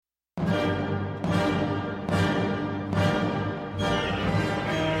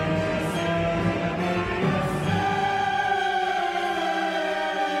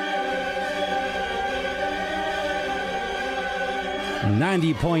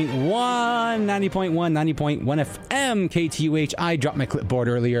90.1 FM, KTUH. I dropped my clipboard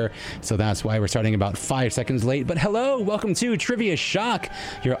earlier, so that's why we're starting about 5 seconds late. But hello, welcome to Trivia Shock,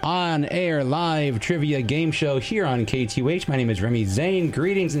 your on-air live trivia game show here on KTUH. My name is Remy Zane.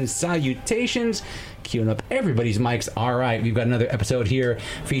 Greetings and salutations. Queuing up everybody's mics. All right, we've got another episode here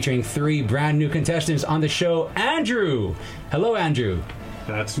featuring 3 brand new contestants on the show. Andrew. Hello, Andrew.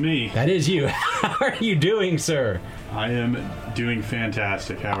 That's me. That is you. How are you doing, sir? I am doing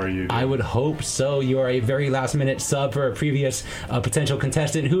fantastic. How are you doing? I would hope so. You are a very last-minute sub for a previous potential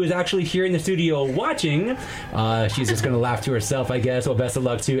contestant who is actually here in the studio watching. She's just going to laugh to herself, I guess. Well, best of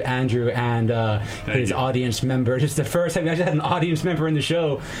luck to Andrew and his audience member. This is the first time we actually had an audience member in the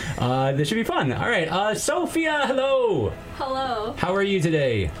show. This should be fun. All right. Sophia, hello. Hello. How are you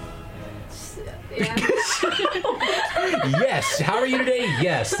today? Yeah. Yes. How are you today?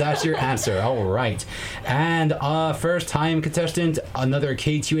 Yes, that's your answer. All right. And first time contestant, another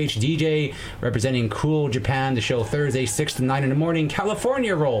KTUH DJ representing Cool Japan, the show Thursday 6 to 9 in the morning,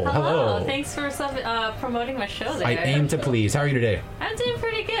 California Roll. Hello. Thanks for promoting my show there. I aim to please. How are you today? I'm doing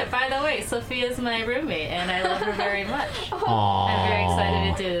pretty good. By the way, Sophia's my roommate, and I love her very much. Aww. I'm very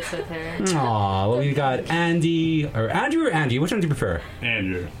excited to do this with her. Aw, well, we got Andy, or Andrew or Andy? Which one do you prefer?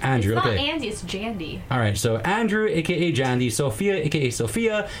 Andrew. Andrew, It's okay. not Andy, it's Jandy. All right, so Andrew, a.k.a. Jandy, Sophia, a.k.a.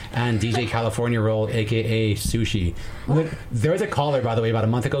 Sophia, and DJ California Roll, a.k.a. Sushi. Look, there was a caller, by the way, about a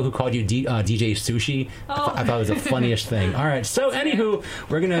month ago who called you DJ Sushi. Oh. I thought it was the funniest thing. All right, so anywho,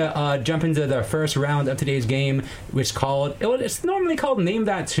 we're going to jump into the first round of today's game, which it's normally called Name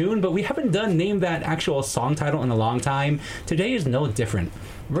That Tune, but we haven't done Name That actual song title in a long time. Today is no different.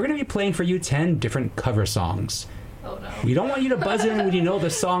 We're going to be playing for you 10 different cover songs. Oh no. We don't want you to buzz in when you know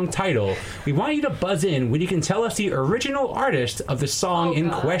the song title. We want you to buzz in when you can tell us the original artist of the song in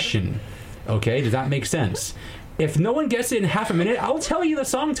question. Okay, does that make sense? If no one gets it in half a minute, I'll tell you the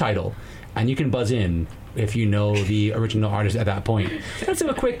song title, and you can buzz in if you know the original artist at that point. Let's do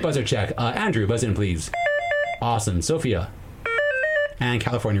a quick buzzer check. Andrew, buzz in, please. Awesome. Sophia. And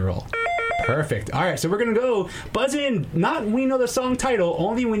California Roll. Perfect. All right, so we're going to go buzz in, not when you know the song title,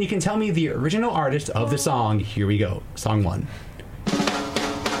 only when you can tell me the original artist of the song. Here we go. Song 1.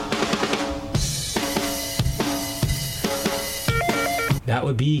 That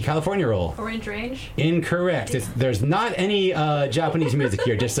would be California Roll. Orange Range? Incorrect. There's not any Japanese music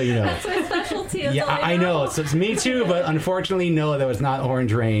here, just so you know. That's my specialty. That's Yeah, all I know. So it's me too, but unfortunately, no, that was not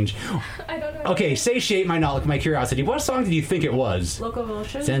Orange Range. I don't know. Okay, satiate my knowledge, my curiosity. What song did you think it was?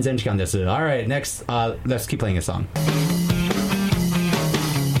 Locomotion? Senzen Chikan desu. All right, next, let's keep playing a song.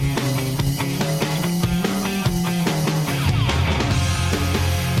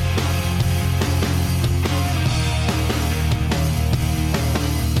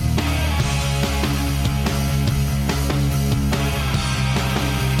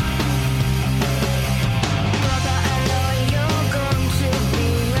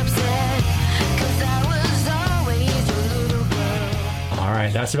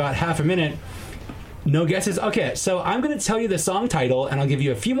 That's about half a minute. No guesses? Okay, so I'm going to tell you the song title, and I'll give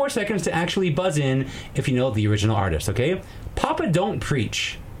you a few more seconds to actually buzz in if you know the original artist, okay? Papa Don't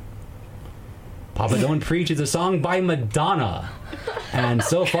Preach. Papa Don't Preach is a song by Madonna. And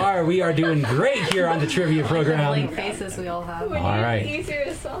so far, we are doing great here on the trivia program. Blank faces we all have. All right.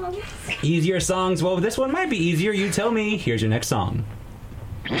 Easier songs. Easier songs. Well, this one might be easier. You tell me. Here's your next song.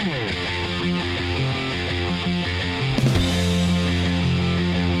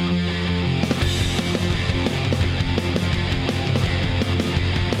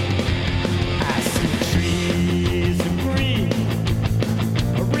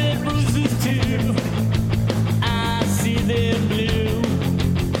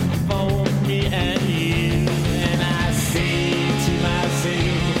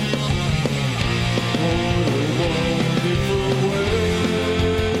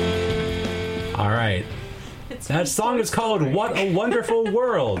 That song is called What a Wonderful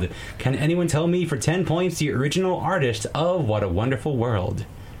World. Can anyone tell me for 10 points the original artist of What a Wonderful World?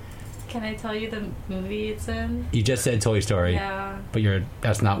 Can I tell you the movie it's in? You just said Toy Story. Yeah. But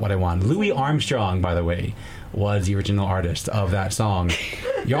that's not what I want. Louis Armstrong, by the way, was the original artist of that song.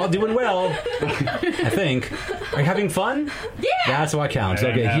 You're all doing well, I think. Are you having fun? Yeah! That's what counts.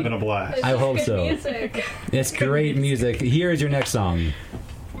 I'm Okay. having a blast. I hope Good so. music. It's great music. Here is your next song.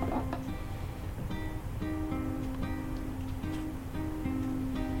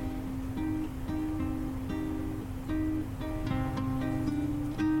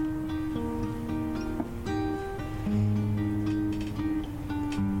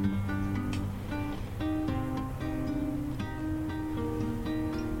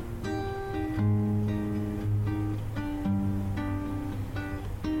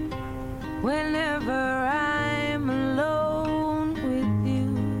 whenever I'm alone with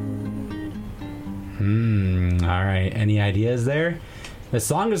you. All right. Any ideas there? The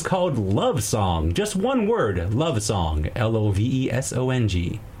song is called Love Song. Just one word, Love Song.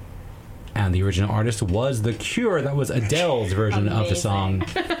 Lovesong. And the original artist was The Cure. That was Adele's version of the song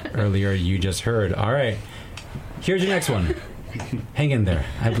earlier you just heard. All right. Here's your next one. Hang in there.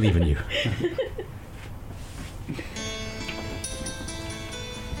 I believe in you.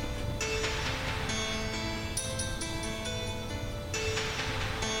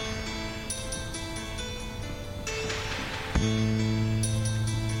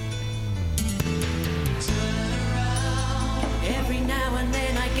 Every now and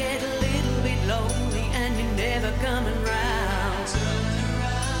then I get a little bit lonely and you're never coming round.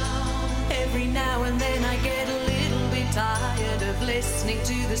 Every now and then I get a little bit tired of listening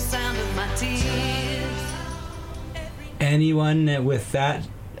to the sound of my tears. Anyone with that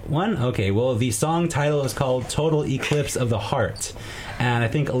one? Okay, well, the song title is called Total Eclipse of the Heart. And I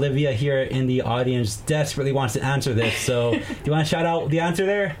think Olivia here in the audience desperately wants to answer this. So, do you want to shout out the answer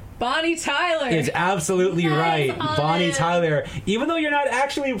there? Bonnie Tyler. It's absolutely right. Olive. Bonnie Tyler. Even though you're not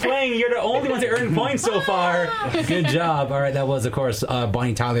actually playing, you're the only one to earn points so far. Good job. All right, that was, of course,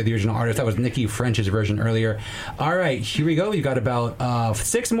 Bonnie Tyler, the original artist. That was Nikki French's version earlier. All right, here we go. We've got about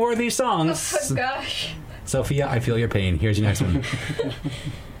 6 more of these songs. Oh, gosh. Sophia, I feel your pain. Here's your next one.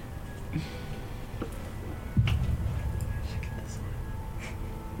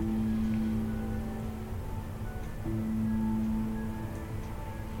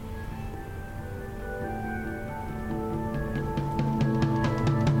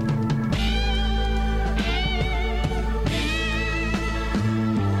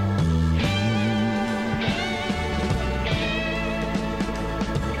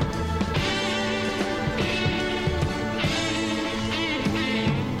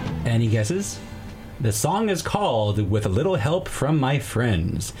 Any guesses? The song is called With a Little Help from My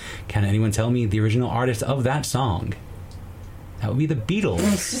Friends. Can anyone tell me the original artist of that song? That would be the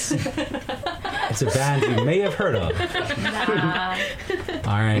Beatles. It's a band you may have heard of. Nah.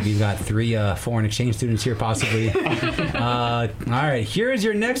 All right, we've got 3 foreign exchange students here, possibly. All right, here's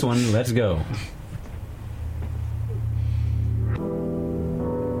your next one. Let's go.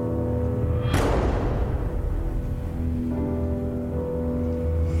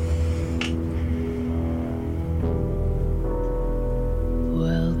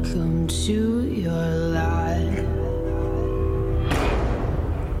 Welcome to your life.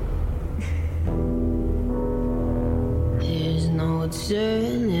 There's no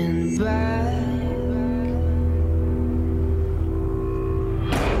turning back.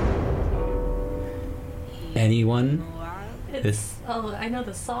 Anyone? It's, oh, I know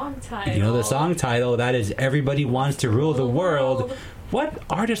the song title. You know the song title. That is Everybody Wants to Rule the World. What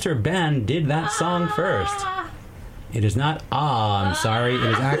artist or band did that song first? It is not I'm sorry. It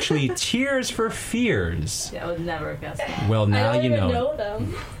is actually Tears for Fears. Yeah, I would never have guessed that. Well, now I don't you even know. know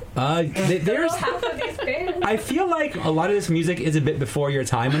them. There's. Half of these bands. I feel like a lot of this music is a bit before your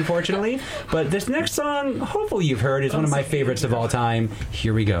time, unfortunately. But this next song, hopefully you've heard, is one of my favorites of all time.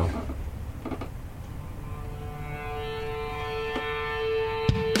 Here we go.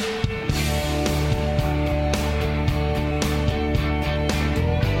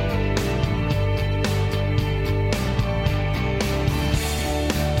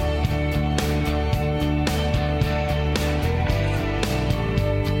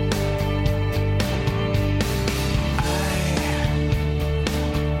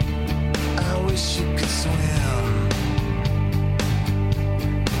 I wish you could swim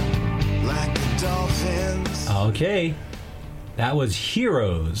like the dolphins. Okay. That was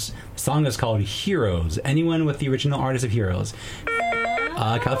Heroes. The song is called Heroes. Anyone with the original artist of Heroes?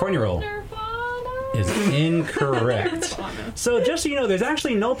 California Roll is incorrect. So just so you know, there's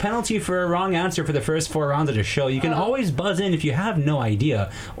actually no penalty for a wrong answer for the first 4 rounds of the show. You can always buzz in if you have no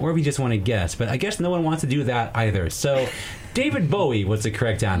idea or if you just want to guess. But I guess no one wants to do that either. So David Bowie was the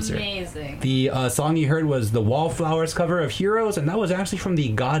correct answer. Amazing. The song you heard was the Wallflowers cover of Heroes, and that was actually from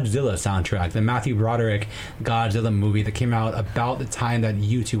the Godzilla soundtrack, the Matthew Broderick Godzilla movie that came out about the time that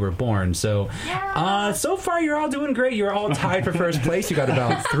you two were born. So, so far you're all doing great. You're all tied for first place. You got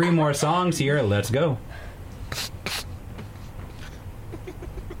about 3 more songs here. Let's go.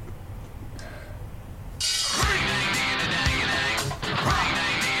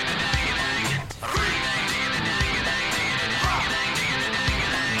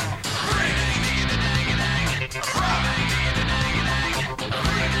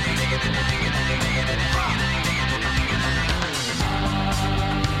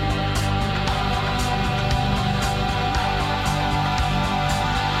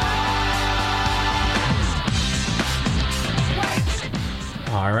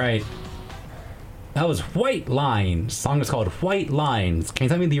 right. That was White Lines. The song is called White Lines. Can you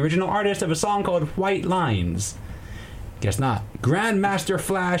tell me the original artist of a song called White Lines? Guess not. Grandmaster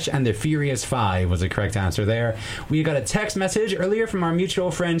Flash and the Furious Five was the correct answer there. We got a text message earlier from our mutual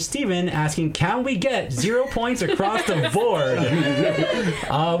friend Steven asking, can we get 0 points across the board?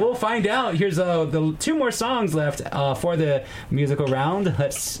 We'll find out. Here's the 2 more songs left for the musical round.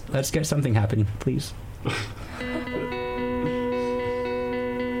 Let's get something happening, please.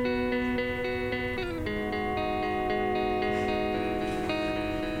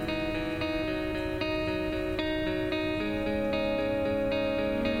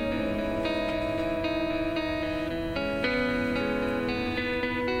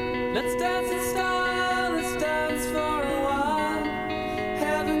 Let's dance in style, let's dance for a while.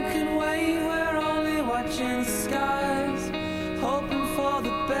 Heaven can wait, we're only watching the skies. Hoping for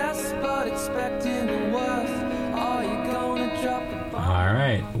the best, but expecting the worst. Are you gonna drop the bomb? All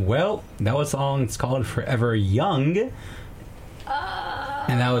right. Well, that was a song. It's called Forever Young.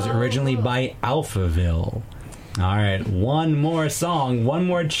 And that was originally by Alphaville. All right. One more song. One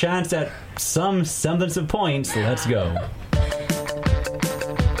more chance at some semblance of points. Let's go.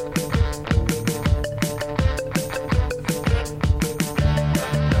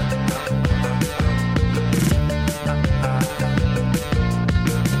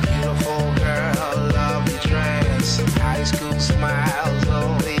 Beautiful girl, lovely dress, high school smiles,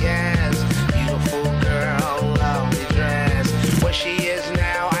 only yes. Beautiful girl, lovely dress. Where she is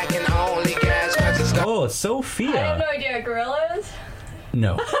now, I can only guess. 'Cause it's gone. Oh, I have Sophia. no idea what gorillas.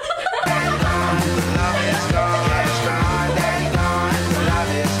 No. Love is gone, it's gone, daddy gone.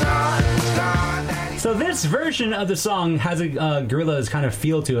 Love is gone, it's gone, daddy. So this version of the song has a Gorillaz kind of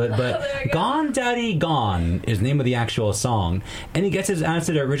feel to it, but There we go. Gone Daddy Gone is the name of the actual song. And he gets his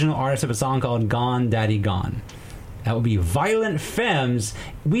answer to the original artist of a song called Gone Daddy Gone. That would be Violent Femmes.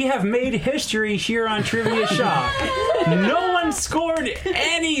 We have made history here on Trivia Shock. No one scored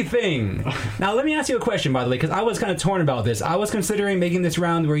anything. Now, let me ask you a question, by the way, because I was kind of torn about this. I was considering making this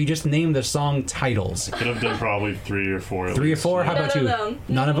round where you just name the song titles. Could have done probably 3 or 4. at 3 or least. 4? How None about of you? them.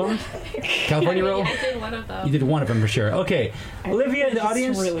 None of them? California Roll? I did one of them. You did one of them for sure. Okay. Olivia in the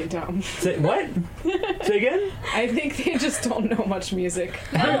audience? It's really dumb. Say, what? Say again? I think they just don't know much music.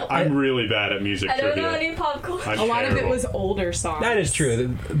 I'm really bad at music I don't know trivia. any pop culture. I'm A lot of it terrible. was older songs. That is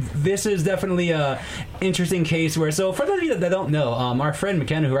true. This is definitely a interesting case where, so for those of you that don't know, our friend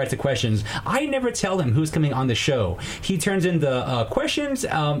McKenna who writes the questions, I never tell him who's coming on the show. He turns in the questions,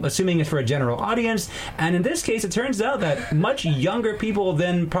 assuming it's for a general audience, and in this case, it turns out that much younger people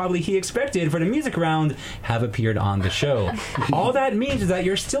than probably he expected for the music round have appeared on the show. All that means is that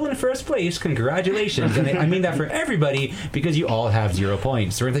you're still in first place. Congratulations. And I mean that for everybody, because you all have 0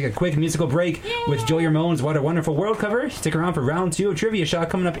 points. So we're going to take a quick musical break with Joey Ramone's What a Wonderful World cover. Stick around for round 2 of Trivia Shot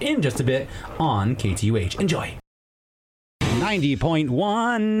coming up in just a bit on KTUH. Enjoy. 90.1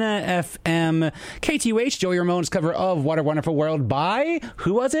 FM KTUH, Joey Ramone's cover of What a Wonderful World by,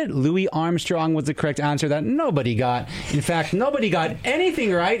 who was it? Louis Armstrong was the correct answer that nobody got. In fact, nobody got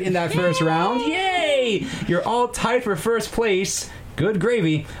anything right in that first round. Yay! You're all tied for first place. Good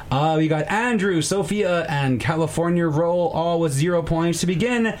gravy. We got Andrew, Sophia, and California Roll, all with 0 points to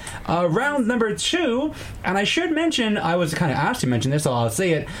begin round number 2. And I should mention, I was kind of asked to mention this, so I'll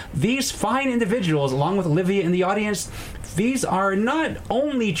say it. These fine individuals, along with Olivia in the audience, these are not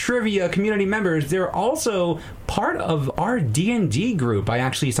only trivia community members, they're also part of our D&D group. I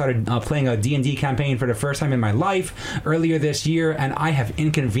actually started playing a D&D campaign for the first time in my life earlier this year, and I have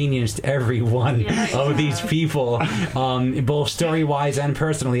inconvenienced every one of these people, both story-wise and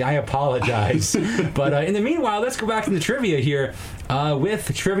personally. I apologize. But in the meanwhile, let's go back to the trivia here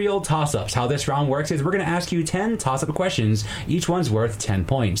with trivial toss-ups. How this round works is we're going to ask you 10 toss-up questions. Each one's worth 10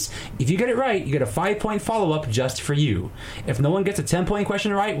 points. If you get it right, you get a 5-point follow-up just for you. If no one gets a 10-point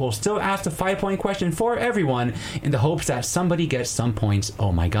question right, we'll still ask the 5-point question for everyone in the hopes that somebody gets some points.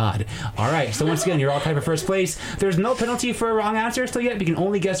 Oh my god. All right, so once again, you're all tied for first place. There's no penalty for a wrong answer still yet. We can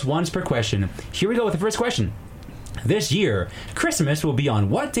only guess once per question. Here we go with the first question. This year, Christmas will be on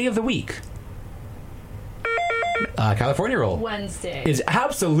what day of the week? California Roll Wednesday. is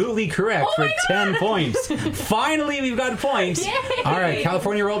absolutely correct for 10 points. Finally, we've got points. Yay! All right,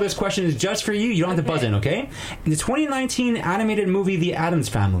 California Roll, this question is just for you. You don't have to buzz in, okay? In the 2019 animated movie The Addams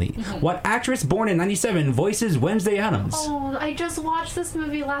Family, what actress born in 97 voices Wednesday Addams? Oh, I just watched this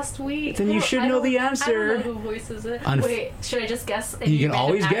movie last week. Then you should know the answer. I don't know who voices it. Unf- Wait, should I just guess? You can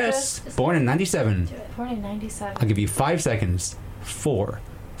always guess. Born in 97. Born in 97. I'll give you 5 seconds. 4,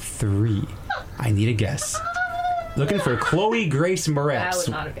 3. I need a guess. Looking for Chloe Grace I Moretz. would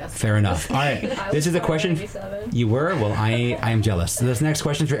not have guessed. Fair enough. All right. This is a question. 97. You were? Well, I am jealous. So this next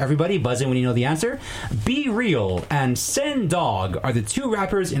question is for everybody. Buzz in when you know the answer. Be Real and Sen Dog are the two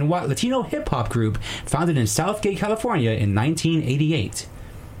rappers in what Latino hip-hop group founded in Southgate, California in 1988?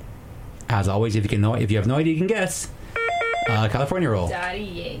 As always, if you have no idea, you can guess. California roll. Daddy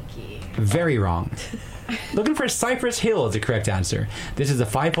Yankee. Very wrong. Looking for Cypress Hill is the correct answer. This is a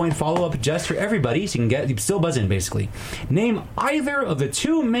 5-point follow-up just for everybody, so you can still buzz in, basically. Name either of the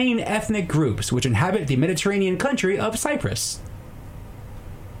two main ethnic groups which inhabit the Mediterranean country of Cyprus.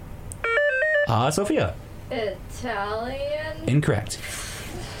 Sophia. Italian. Incorrect.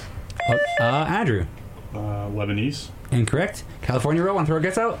 Andrew. Lebanese. Incorrect. California row, one throw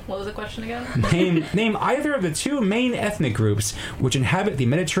gets out. What was the question again? Name either of the two main ethnic groups which inhabit the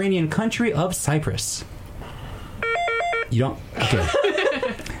Mediterranean country of Cyprus. You don't. Okay.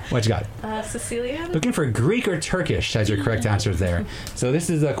 What you got? Sicilian? Looking for Greek or Turkish as your correct answers there. So this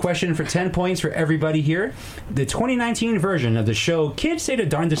is a question for 10 points for everybody here. The 2019 version of the show Kids Say the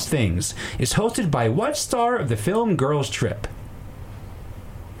Darndest Things is hosted by what star of the film Girls Trip?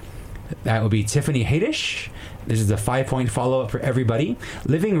 That would be Tiffany Haddish. This is a 5-point follow-up for everybody.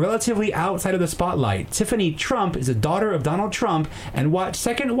 Living relatively outside of the spotlight, Tiffany Trump is the daughter of Donald Trump and what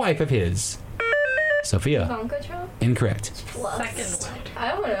second wife of his? Sophia. Ivanka Trump. Incorrect. Second one. I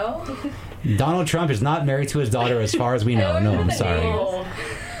don't know. Donald Trump is not married to his daughter as far as we know. No, I'm sorry. Oh.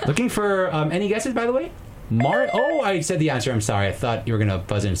 Looking for any guesses, by the way? I said the answer. I'm sorry. I thought you were going to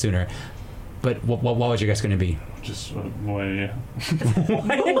buzz in sooner. But what was your guess going to be? Just Moania.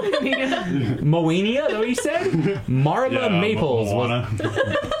 Moania, is that what you said? Marla Maples.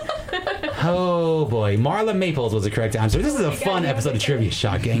 Oh boy, Marla Maples was the correct answer. This is a fun episode of Trivia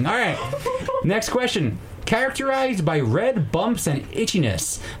Shot Gang. All right, next question. Characterized by red bumps and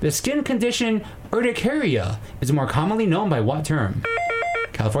itchiness, the skin condition urticaria is more commonly known by what term?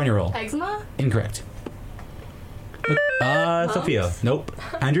 California roll. Eczema? Incorrect. Sophia. Nope.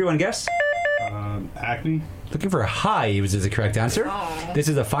 Andrew, want to guess? Acne. Looking for hives is the correct answer. Oh. This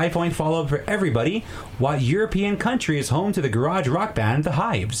is a 5-point follow-up for everybody. What European country is home to the garage rock band The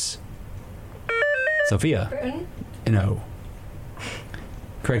Hives? Sophia. Britain. No.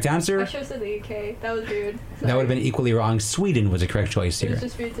 Correct I answer? should have said the UK. That was weird. That would have been equally wrong. Sweden was the correct choice It here. was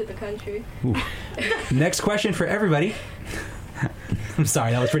just weird to the country. Next question for everybody. I'm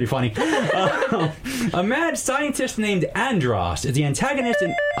sorry, that was pretty funny. A mad scientist named Andros is the antagonist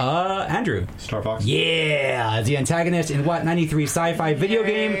in... Andrew. Star Fox. Yeah, is the antagonist in what 93 sci-fi video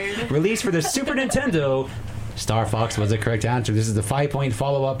game released for the Super Nintendo? Star Fox was the correct answer. This is the 5-point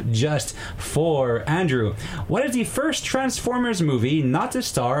follow-up just for Andrew. What is the first Transformers movie not to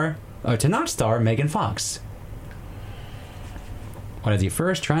star Megan Fox? What is the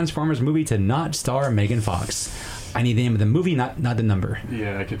first Transformers movie to not star Megan Fox? I need the name of the movie, not the number.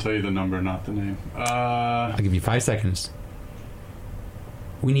 Yeah, I can tell you the number, not the name. I'll give you 5 seconds.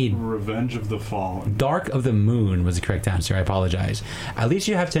 We need Revenge of the Fallen. Dark of the Moon was the correct answer. I apologize. At least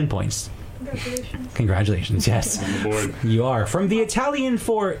you have 10 points. Congratulations. Congratulations, yes. On the board. You are. From the Italian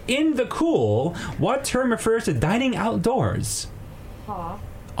for in the cool, what term refers to dining outdoors? Aw.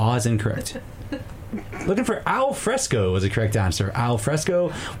 Aw is incorrect. Looking for al fresco was the correct answer. Al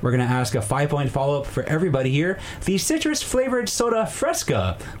fresco. We're going to ask a 5-point follow-up for everybody here. The citrus-flavored soda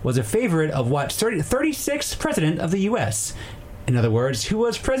Fresca was a favorite of what 36th president of the U.S.? In other words, who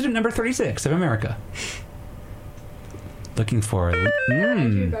was president number 36 of America? Looking for...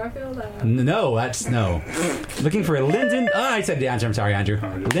 Andrew Garfield. No, that's no. Looking for Lyndon... I said the answer. I'm sorry, Andrew.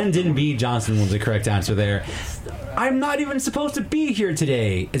 Lyndon B. Johnson was the correct answer there. I'm not even supposed to be here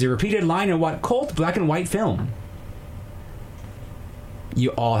today is a repeated line in what cult black and white film?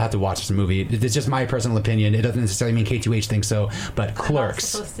 You all have to watch this movie. It's just my personal opinion. It doesn't necessarily mean K2H thinks so, but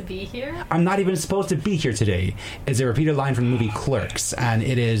Clerks. I'm not supposed to be here? I'm not even supposed to be here today is a repeated line from the movie Clerks, and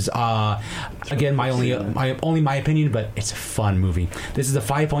it is again my opinion, but it's a fun movie. This is a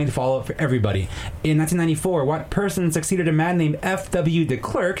 5-point follow-up for everybody. In 1994, what person succeeded a man named F.W. de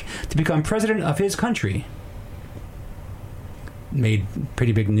Klerk to become president of his country? Made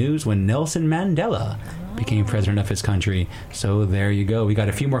pretty big news when Nelson Mandela became president of his country. So there you go. We got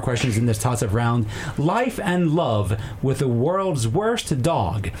a few more questions in this toss-up round. Life and Love with the World's Worst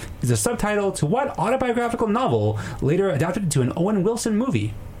Dog is a subtitle to what autobiographical novel later adapted to an Owen Wilson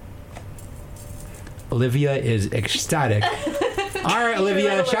movie? Olivia is ecstatic. All right,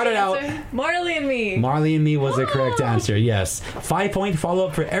 Olivia, shout it out. Marley and Me. Marley and Me was the correct answer, yes. 5-point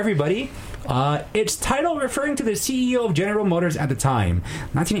follow-up for everybody. Its title referring to the CEO of General Motors at the time.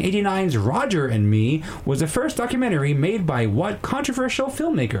 1989's Roger and Me was the first documentary made by what controversial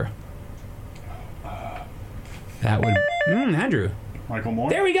filmmaker? That would... Andrew. Michael Moore?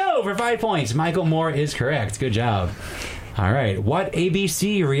 There we go for 5 points. Michael Moore is correct. Good job. All right. What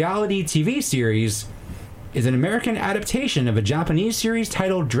ABC reality TV series is an American adaptation of a Japanese series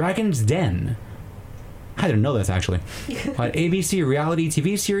titled Dragon's Den? I didn't know this, actually. What ABC reality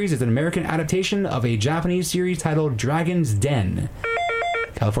TV series is an American adaptation of a Japanese series titled Dragon's Den?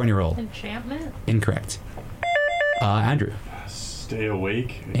 California roll. Enchantment? Incorrect. Andrew. Stay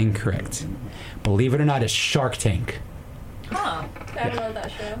Awake? Incorrect. Believe it or not, it's Shark Tank. Huh. I don't know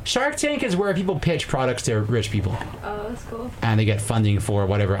that show. Shark Tank is where people pitch products to rich people. Oh, that's cool. And they get funding for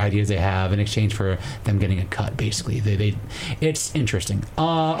whatever ideas they have in exchange for them getting a cut, basically. It's interesting.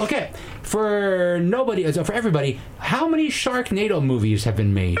 Okay. For everybody, how many Sharknado movies have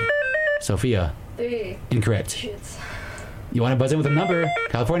been made? Sophia. 3. Incorrect. Shits. You want to buzz in with a number?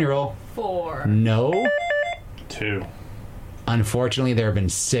 California roll. 4. No. 2. Unfortunately, there have been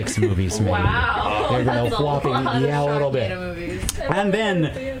 6 movies made. Wow. There have been That's a whopping, lot of a little bit. Sharknado movies. And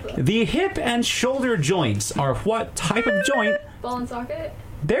then the hip and shoulder joints are what type of joint? Ball and socket?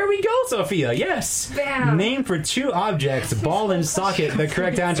 There we go, Sophia. Yes. Bam. Name for 2 objects, ball and socket. The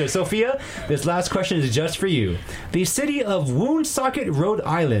correct answer. Sophia, this last question is just for you. The city of Woonsocket, Rhode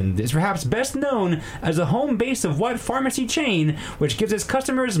Island is perhaps best known as the home base of what pharmacy chain, which gives its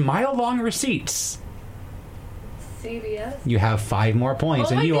customers mile-long receipts? CVS? You have 5 more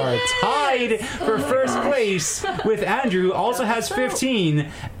points, Oh and my you are goodness! tied for first place with Andrew, also has 15.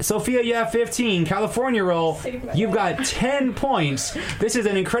 Sophia, you have 15. California roll, you've got 10 points. This is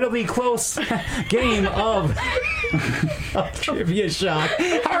an incredibly close game of Trivia Shock.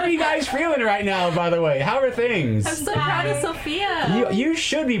 How are you guys feeling right now, by the way? How are things? I'm so proud of Sophia. You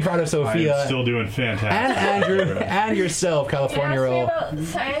should be proud of I'm Sophia. still doing fantastic. And Andrew, and yourself, You asked California me roll. about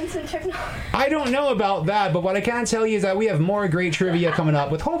science and technology. I don't know about that, but what I can tell you is that we have more great trivia coming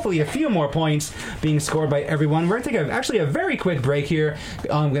up with hopefully a few more points being scored by everyone. We're going to take a very quick break here.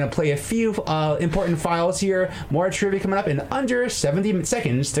 I'm going to play a few important files here. More trivia coming up in under 70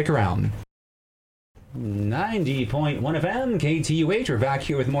 seconds. Stick around. 90.1 FM, KTUH. We're back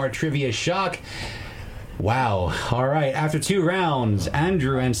here with more Trivia Shock. Wow. All right. After 2 rounds,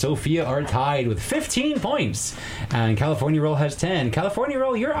 Andrew and Sophia are tied with 15 points. And California Roll has 10. California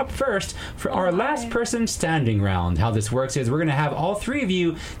Roll, you're up first for our last person standing round. How this works is we're going to have all 3 of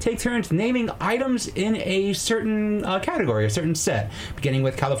you take turns naming items in a certain category, a certain set. Beginning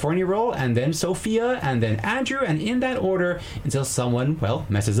with California Roll, and then Sophia, and then Andrew, and in that order until someone,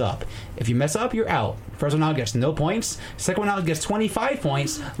 messes up. If you mess up, you're out. First one out gets no points. Second one out gets 25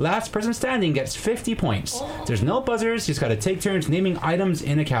 points. Last person standing gets 50 points. There's no buzzers. You just got to take turns naming items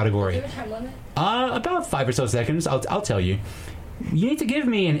in a category. Do you have a time limit? About 5 or so seconds. I'll tell you. You need to give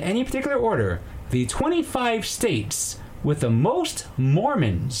me in any particular order the 25 states with the most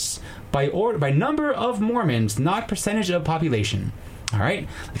Mormons by number of Mormons, not percentage of population. All right,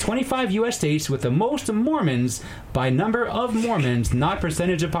 the 25 U.S. states with the most Mormons by number of Mormons, not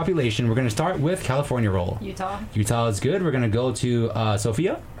percentage of population. We're going to start with California roll. Utah. Utah is good. We're going to go to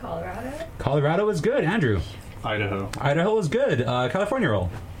Sophia. Colorado? Colorado is good. Andrew. Idaho. Idaho is good. California roll.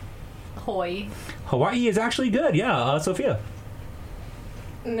 Hawaii. Hawaii is actually good. Yeah, Sophia.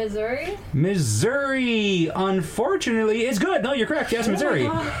 Missouri? Missouri, unfortunately, is good. No, you're correct. Yes, Missouri.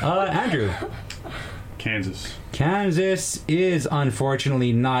 Andrew. Kansas. Kansas is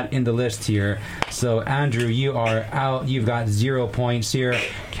unfortunately not in the list here. So, Andrew, you are out. You've got 0 points here.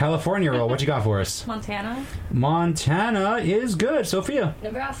 California roll, what you got for us? Montana. Montana is good. Sophia.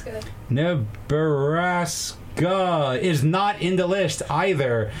 Nebraska? Nebraska is not in the list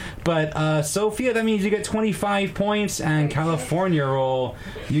either. But Sophia, that means you get 25 points, and California roll,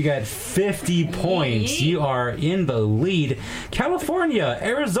 you get 50 points. You are in the lead. California,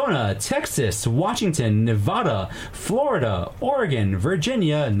 Arizona, Texas, Washington, Nevada, Florida, Oregon,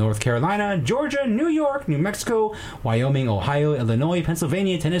 Virginia, North Carolina, Georgia, New York, New Mexico, Wyoming, Ohio, Illinois,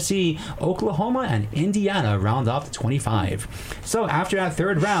 Pennsylvania, Tennessee, Oklahoma, and Indiana round off to 25. So after that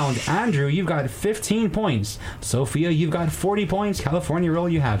 3rd round, Andrew, you've got 15 points. Sophia, you've got 40 points. California roll,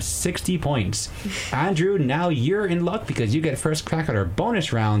 you have 60 points. Andrew, now you're in luck because you get first crack at our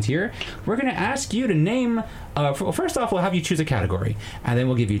bonus round here. We're going to ask you to name... first off, we'll have you choose a category, and then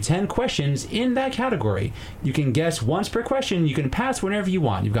we'll give you 10 questions in that category. You can guess once per question. You can pass whenever you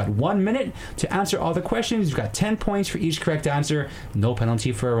want. You've got 1 minute to answer all the questions. You've got 10 points for each correct answer. No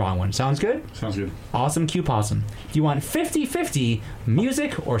penalty for a wrong one. Sounds good? Sounds good. Awesome, Q Possum. Do you want 50-50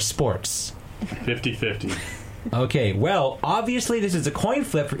 music or sports? 50-50. Okay, well, obviously this is a coin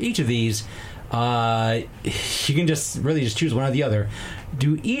flip for each of these. You can just choose one or the other.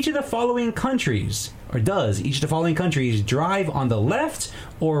 Do each of the following countries, or does each of the following countries drive on the left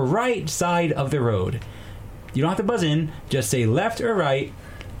or right side of the road? You don't have to buzz in. Just say left or right.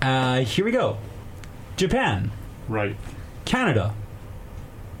 Here we go. Japan. Right. Canada.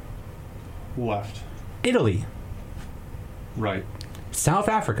 Left. Italy. Right. South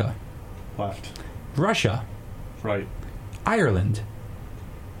Africa. Left. Russia. Right. Ireland.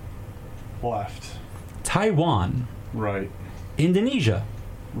 Left. Taiwan. Right. Indonesia.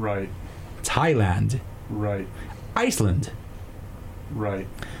 Right. Thailand. Right. Iceland. Right.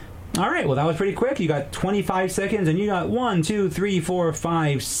 All right, well, that was pretty quick. You got 25 seconds, and you got 1, 2, 3, 4,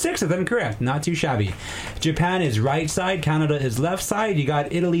 5, 6 of them correct. Not too shabby. Japan is right side. Canada is left side. You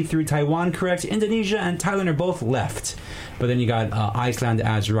got Italy through Taiwan correct. Indonesia and Thailand are both left. But then you got Iceland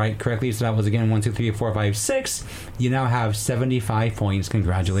as right correctly. So that was, again, 1, 2, 3, 4, 5, 6. You now have 75 points.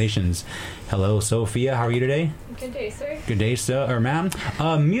 Congratulations. Hello, Sophia. How are you today? Good day, sir. Good day, sir, or ma'am.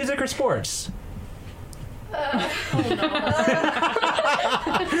 Music or sports?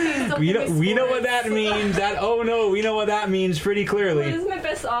 We know what that means. We know what that means pretty What clearly. is my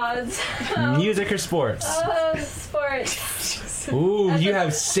best odds? Music or sports? Sports. Ooh, you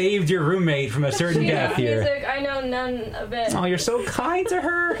have saved your roommate from a certain death here. Music, I know none of it. Oh, you're so kind to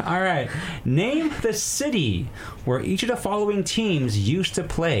her. All right. Name the city where each of the following teams used to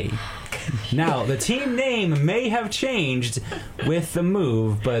play. Now, the team name may have changed with the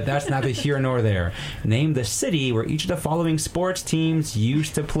move, but that's neither here nor there. Name the city where each of the following sports teams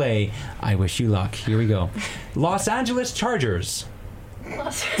used to play. I wish you luck. Here we go. Los Angeles Chargers.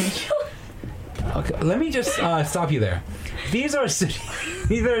 Los Angeles. Okay, let me just stop you there. These are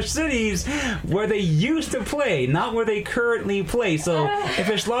cities where they used to play, not where they currently play. So if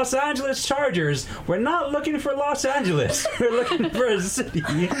it's Los Angeles Chargers, we're not looking for Los Angeles. We're looking for a city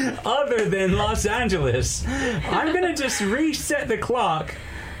other than Los Angeles. I'm going to just reset the clock.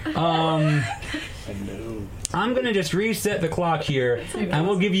 I'm going to just reset the clock here, and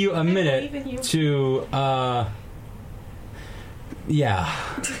we'll give you a minute to... yeah.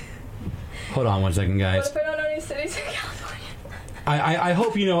 Hold on one second, guys. What if I don't know any cities in California? I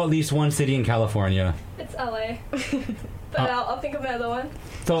hope you know at least one city in California. It's LA. But I'll think of another one.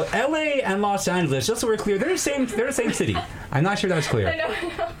 So LA and Los Angeles, just so we're clear, they're the same city. I'm not sure that's clear. I know.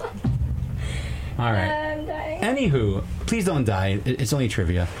 All right. I'm dying. Anywho, please don't die. It's only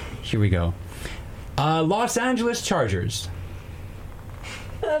trivia. Here we go. Los Angeles Chargers.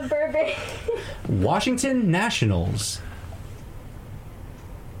 Burbank. Washington Nationals.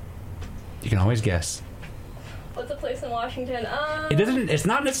 You can always guess. What's a place in Washington? It's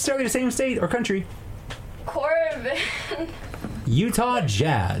not necessarily the same state or country. Corbin. Utah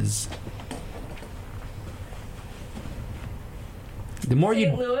Jazz. The more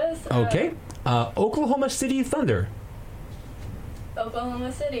St. you Louis. Okay. Oklahoma City Thunder.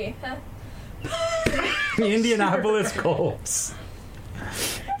 Oklahoma City. Huh? Indianapolis Colts.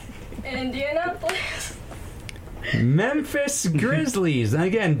 Indianapolis. Memphis Grizzlies. And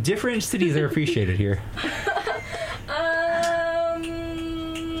again, different cities are appreciated here.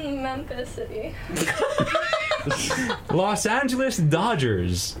 Memphis City. Los Angeles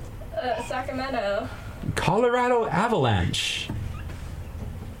Dodgers. Sacramento. Colorado Avalanche.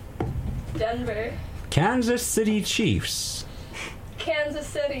 Denver. Kansas City Chiefs. Kansas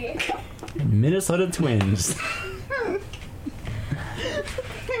City. Minnesota Twins.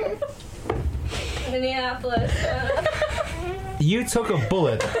 Minneapolis. You took a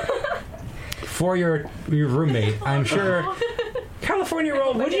bullet for your roommate. I'm sure. California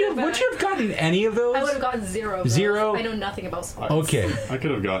roll. Would you have gotten any of those? I would have gotten zero. of those. Zero? I know nothing about sports. Okay. I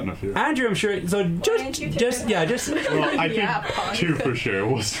could have gotten a few. Andrew, I'm sure. So just. Well, I think Yeah, pause. 2 for sure.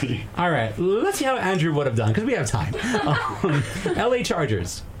 We'll see. All right. Let's see how Andrew would have done because we have time. L.A.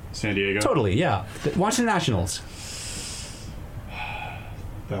 Chargers. San Diego. Totally. Yeah. Washington Nationals.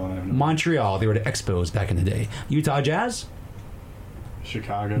 That one I have no. Montreal. They were the Expos back in the day. Utah Jazz.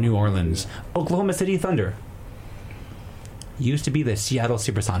 Chicago. New Orleans. Oklahoma City Thunder. Used to be the Seattle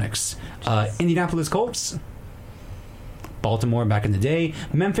Supersonics. Indianapolis Colts. Baltimore back in the day.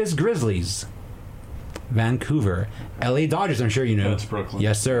 Memphis Grizzlies. Vancouver. LA Dodgers, I'm sure you know. That's Brooklyn.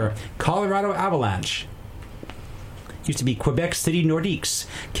 Yes, sir. Colorado Avalanche. Used to be Quebec City Nordiques.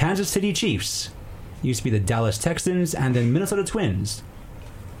 Kansas City Chiefs. Used to be the Dallas Texans. And then Minnesota Twins.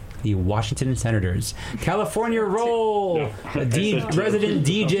 The Washington Senators. California Roll. No. Resident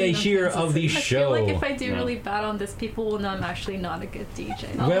DJ here of the I show. feel like if I do really bad on this, people will know I'm actually not a good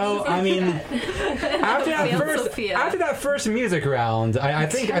DJ. Well, I mean, after that first music round, I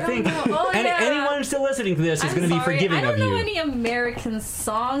think Oh, yeah. anyone still listening to this is going to be sorry, forgiving I of don't know you. any American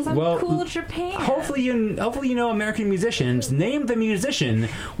songs. I'm Well, cool Japan. Hopefully you know American musicians. Name the musician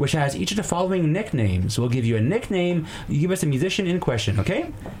which has each of the following nicknames. We'll give you a nickname. You give us a musician in question,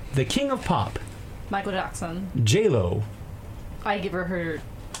 okay? The King of Pop. Michael Jackson. J-Lo. I give her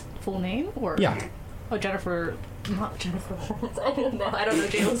full name, or Yeah. Oh, Jennifer. Not Jennifer Lawrence. I don't know. I don't know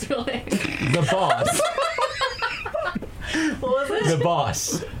J-Lo's real name. The Boss. What was it? The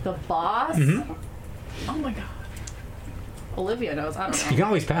Boss. The Boss. Mm-hmm. Oh my god. Olivia knows. I don't know. You can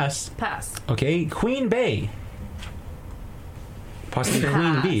always pass. Pass. Okay, Queen Bey. Possibly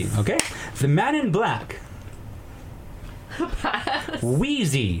Queen Bee. Okay. The Man in Black. Pass.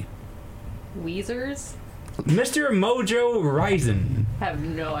 Wheezy. Weezers. Mr. Mojo Rising. I have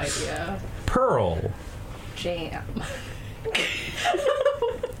no idea. Pearl. Jam.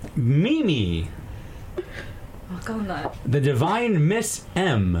 Mimi. Oh, come on. The Divine Miss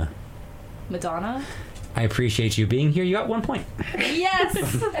M. Madonna. I appreciate you being here. You got 1 point. Yes!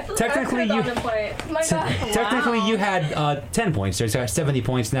 Technically, I you- could've gotten a point. My God. Technically, you had 10 points. There's got 70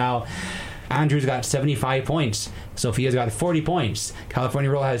 points now. Andrew's got 75 points. Sophia's got 40 points. California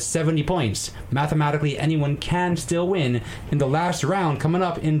Roll has 70 points. Mathematically, anyone can still win. In the last round, coming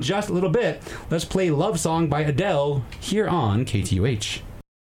up in just a little bit, let's play Love Song by Adele here on KTUH.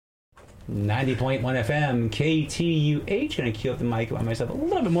 90.1 FM, KTUH. Gonna cue up the mic by myself a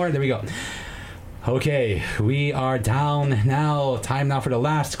little bit more. There we go. Okay, we are down now. Time now for the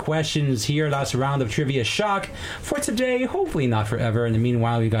last questions here. Last round of Trivia Shock for today. Hopefully not forever. In the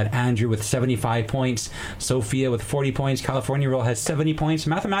meanwhile, we got Andrew with 75 points. Sophia with 40 points. California Roll has 70 points.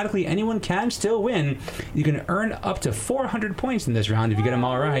 Mathematically, anyone can still win. You can earn up to 400 points in this round if you get them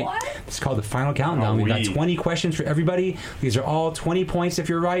all right. It's called the final countdown. We've got 20 questions for everybody. These are all 20 points if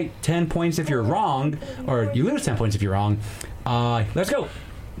you're right, 10 points if you're wrong, or you lose 10 points if you're wrong. Let's go.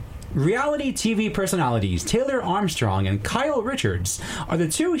 Reality TV personalities Taylor Armstrong and Kyle Richards are the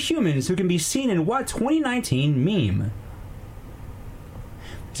two humans who can be seen in what 2019 meme?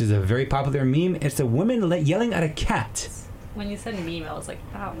 This is a very popular meme. It's a woman yelling at a cat. When you said meme, I was like,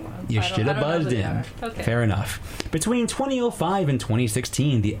 that one. You should have buzzed in. Okay. Fair enough. Between 2005 and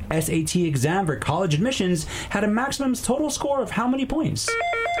 2016, the SAT exam for college admissions had a maximum total score of how many points?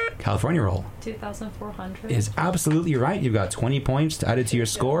 California Roll 2,400. is absolutely right. You've got 20 points added to your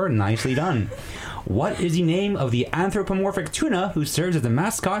score. Nicely done. What is the name of the anthropomorphic tuna who serves as the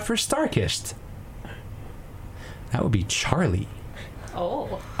mascot for Starkist? That would be Charlie.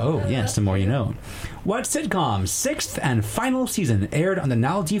 Oh. Oh, yes, the more you know. What sitcom's sixth and final season aired on the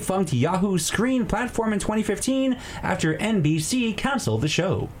now defunct Yahoo Screen platform in 2015 after NBC canceled the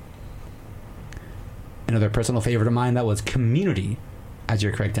show? Another personal favorite of mine, that was Community as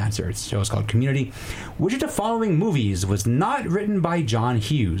your correct answer. Its show is called Community. Which of the following movies was not written by John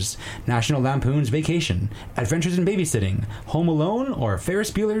Hughes? National Lampoon's Vacation, Adventures in Babysitting, Home Alone, or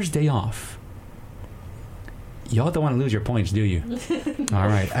Ferris Bueller's Day Off? Y'all don't want to lose your points, do you? All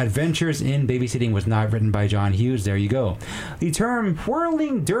right. Adventures in Babysitting was not written by John Hughes. There you go. The term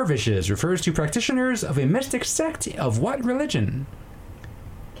whirling dervishes refers to practitioners of a mystic sect of what religion?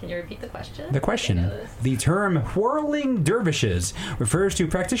 Can you repeat the question? The question. The term whirling dervishes refers to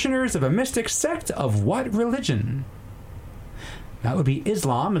practitioners of a mystic sect of what religion? That would be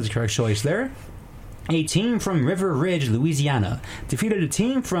Islam is the correct choice there. A team from River Ridge, Louisiana, defeated a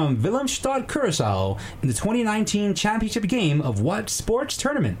team from Wilhelmstad, Curacao in the 2019 championship game of what sports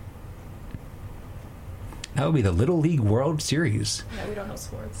tournament? That would be the Little League World Series. No, we don't know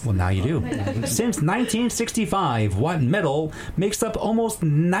sports. Well, now you do. Since 1965, what metal makes up almost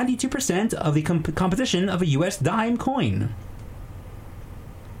 92% of the composition of a U.S. dime coin?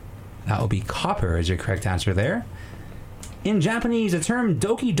 That would be copper is your correct answer there. In Japanese, the term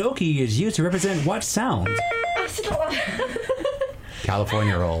doki doki is used to represent what sound?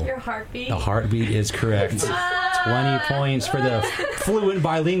 California Roll. Your heartbeat. The heartbeat is correct. 20 points for the fluent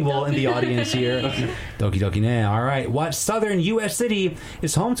bilingual in the audience here. Doki doki ne. All right. What southern U.S. city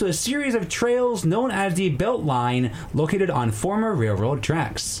is home to a series of trails known as the Beltline, located on former railroad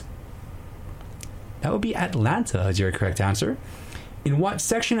tracks? That would be Atlanta is your correct answer. In what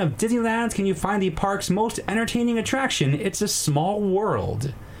section of Disneyland can you find the park's most entertaining attraction? It's a Small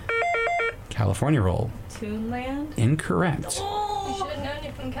World. California Roll. Toonland? Incorrect. You should have known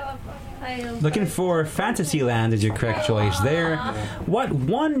it from California. Looking for Fantasyland is your correct choice there. What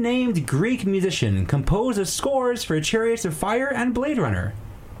one-named Greek musician composed the scores for Chariots of Fire and Blade Runner?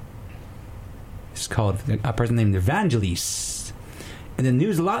 It's called a person named Evangelis. In the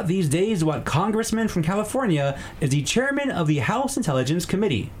news a lot these days, what congressman from California is the chairman of the House Intelligence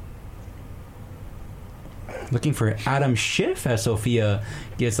Committee? Looking for Adam Schiff, as Sophia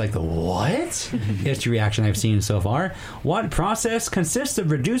gets like the what? It's the reaction I've seen so far. What process consists of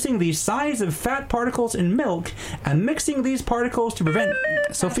reducing the size of fat particles in milk and mixing these particles to prevent...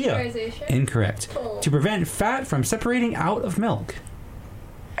 Sophia. Pasteurization? Incorrect. Oh. To prevent fat from separating out of milk.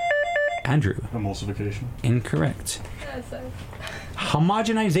 Andrew. Emulsification. Incorrect. That's a-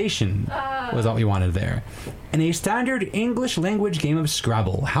 Homogenization was what we wanted there. In a standard English language game of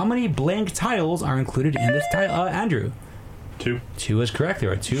Scrabble, how many blank tiles are included in this tile? Andrew. 2. 2 is correct.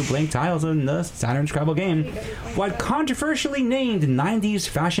 There are 2 blank tiles in the standard Scrabble game. What controversially named 90s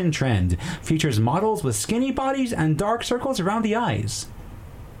fashion trend features models with skinny bodies and dark circles around the eyes?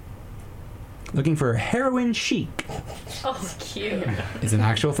 Looking for heroin chic. Oh, cute. It's an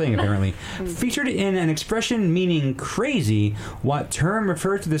actual thing, apparently. Featured in an expression meaning crazy, what term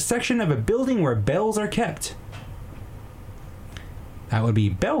refers to the section of a building where bells are kept? That would be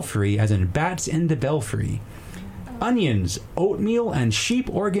belfry, as in bats in the belfry. Onions, oatmeal, and sheep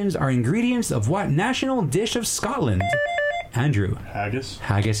organs are ingredients of what national dish of Scotland? Andrew. Haggis.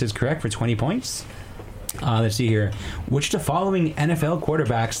 Haggis is correct for 20 points. Let's see here. Which of the following NFL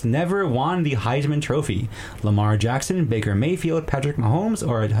quarterbacks never won the Heisman Trophy? Lamar Jackson, Baker Mayfield, Patrick Mahomes,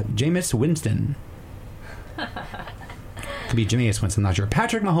 or Jameis Winston? Could be Jameis Winston, I'm not sure.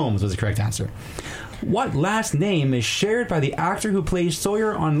 Patrick Mahomes was the correct answer. What last name is shared by the actor who plays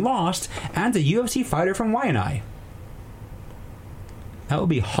Sawyer on Lost and the UFC fighter from YNI? That would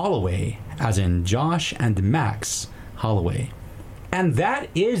be Holloway, as in Josh and Max Holloway. And that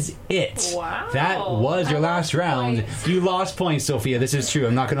is it. Wow. That was your last round. You lost points, Sophia. This is true.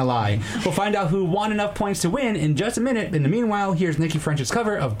 I'm not going to lie. We'll find out who won enough points to win in just a minute. In the meanwhile, here's Nikki French's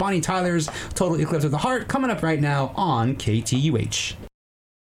cover of Bonnie Tyler's Total Eclipse of the Heart coming up right now on KTUH.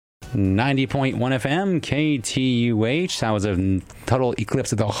 90.1 FM, KTUH. That was a Total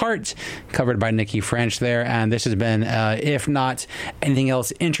Eclipse of the Heart, covered by Nikki French there. And this has been, if not anything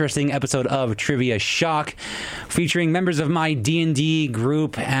else, interesting episode of Trivia Shock, featuring members of my D&D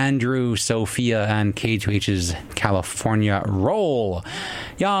group, Andrew, Sophia, and K2H's California Roll.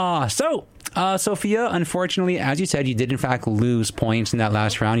 Yeah, so... Sophia, unfortunately, as you said, you did in fact lose points in that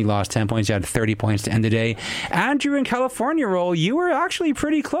last round. You lost 10 points. You had 30 points to end the day. Andrew and California Roll, you were actually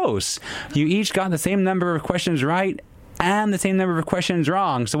pretty close. You each got the same number of questions right and the same number of questions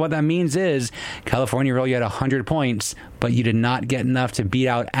wrong. So what that means is California Roll, you had 100 points, but you did not get enough to beat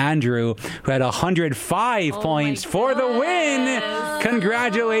out Andrew, who had 105 points for the win.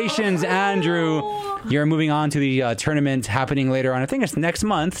 Congratulations, Andrew. You're moving on to the tournament happening later on. I think it's next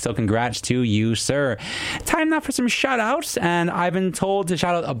month, so congrats to you, sir. Time now for some shout-outs, and I've been told to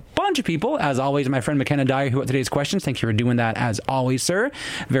shout out a bunch of people. As always, my friend McKenna Dyer, who wrote today's questions. Thank you for doing that, as always, sir.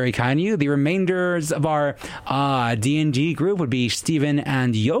 Very kind of you. The remainders of our D&G group would be Stephen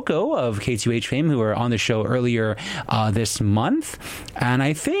and Yoko of K2H fame, who were on the show earlier this month. And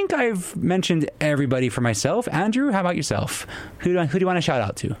I think I've mentioned everybody for myself. Andrew, how about yourself? Who do you want to shout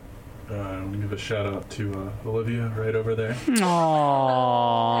out to? I'm going to give a shout out to Olivia right over there.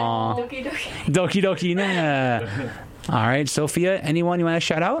 Aww. Doki doki. Doki doki, nah. All right, Sophia, anyone you want to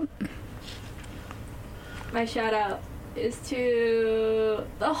shout out? My shout out is to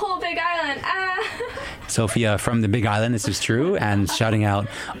the whole Big Island. Sophia from the Big Island, this is true, and shouting out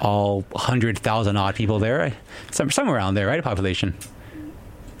all 100,000 odd people there. Somewhere around there, right? Population.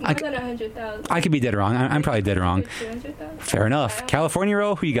 More than 100,000. I could be dead wrong. I'm probably dead wrong. 200,000. Fair enough. California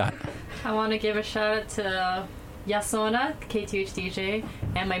Roll, who you got? I want to give a shout out to Yasona, K2H DJ,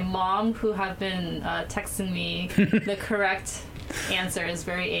 and my mom, who have been texting me the correct answers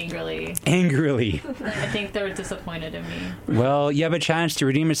very angrily. Angrily. I think they're disappointed in me. Well, you have a chance to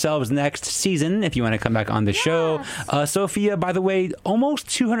redeem yourselves next season if you want to come back on the show. Sophia, by the way, almost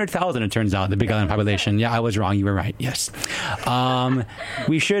 200,000 it turns out, the Big Island population. Yeah, I was wrong. You were right. Yes.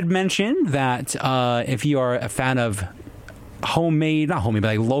 We should mention that if you are a fan of not homemade, but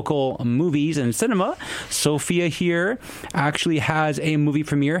like local movies and cinema, Sophia here actually has a movie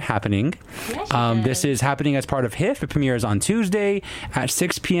premiere happening. Yes, this is happening as part of HIF. It premieres on Tuesday at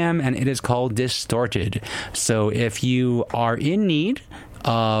 6 p.m. and it is called Distorted. So if you are in need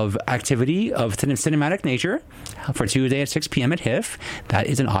of activity of cinematic nature for Tuesday at 6 p.m. at HIF, that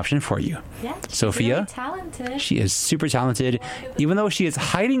is an option for you. Yeah, Sophia, really talented. She is super talented. Even though she is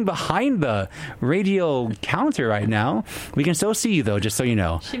hiding behind the radio counter right now, we can still see you, though, just so you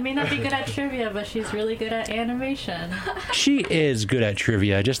know. She may not be good at trivia, but she's really good at animation. She is good at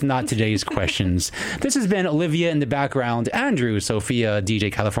trivia, just not today's questions. This has been Olivia in the background, Andrew, Sophia,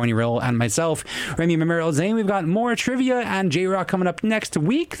 DJ California Roll, and myself, Remy Memorial Zane. We've got more trivia and J-Rock coming up next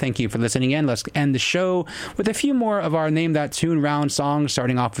week. Thank you for listening in. Let's end the show with a few more of our Name That Tune round songs,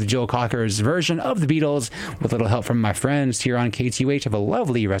 starting off with Joe Cocker's version of the Beatles with a little help from my friends here on KTUH. Have a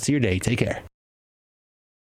lovely rest of your day. Take care.